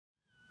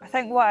I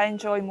think what I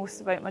enjoy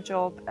most about my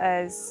job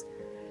is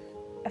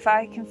if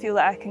I can feel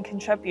that I can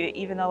contribute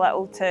even a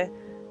little to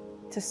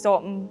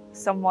stopping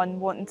someone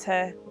wanting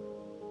to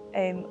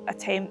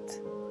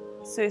attempt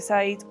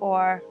suicide,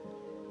 or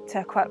to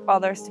equip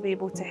others to be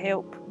able to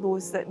help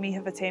those that may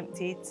have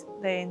attempted,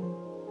 then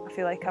I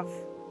feel like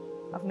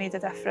I've made a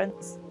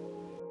difference.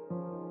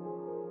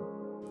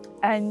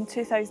 In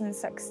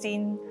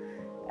 2016,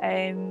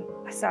 I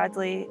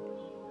sadly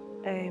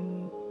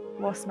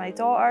lost my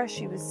daughter.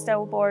 She was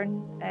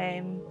stillborn,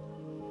 and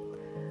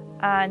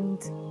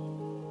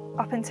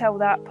up until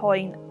that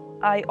point,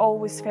 I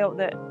always felt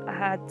that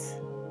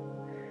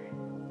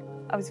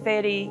I was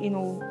very,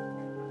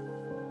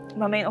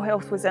 my mental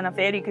health was in a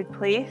very good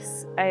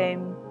place.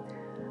 And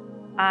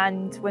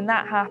when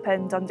that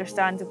happened,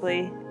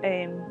 understandably,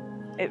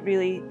 it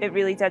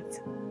really did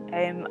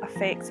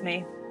affect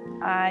me.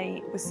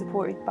 I was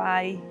supported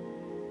by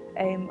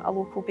a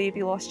local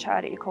baby loss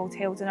charity called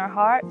Held in Our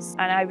Hearts,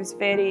 and I was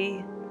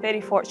very,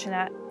 very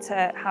fortunate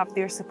to have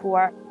their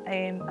support,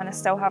 and I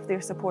still have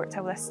their support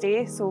till this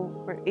day, so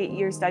we're 8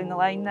 years down the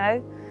line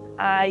now.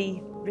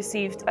 I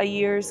received a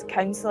year's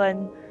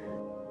counselling.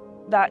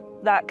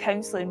 That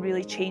counselling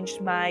really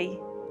changed my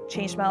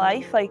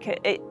life. Like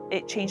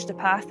it changed the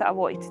path that I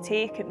wanted to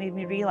take. It made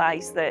me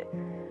realise that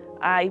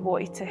I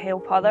wanted to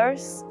help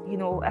others.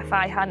 If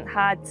I hadn't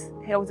had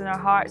Held in Our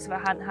Hearts, if I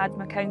hadn't had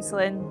my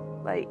counselling,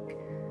 like,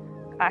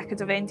 I could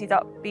have ended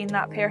up being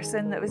that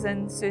person that was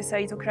in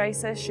suicidal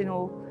crisis.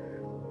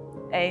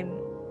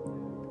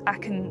 I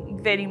can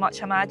very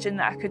much imagine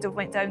that I could have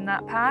went down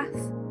that path.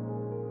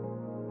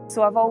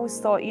 So I've always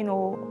thought,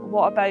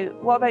 what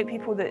about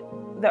people that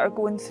are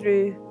going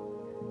through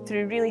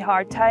really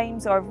hard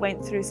times, or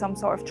went through some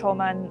sort of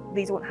trauma, and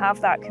they don't have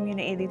that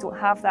community, they don't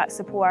have that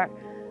support.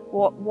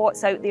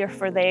 What's out there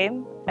for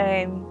them?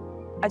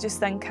 I just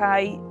think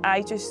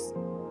I just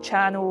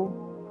channel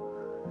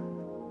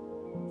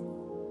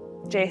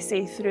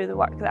Jessie through the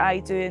work that I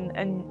do,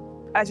 and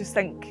I just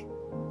think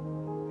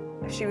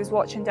if she was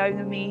watching down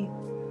on me,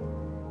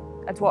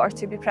 I'd want her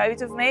to be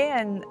proud of me,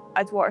 and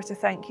I'd want her to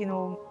think,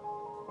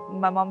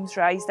 my mum's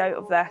rised out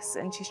of this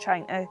and she's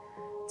trying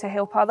to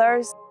help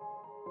others.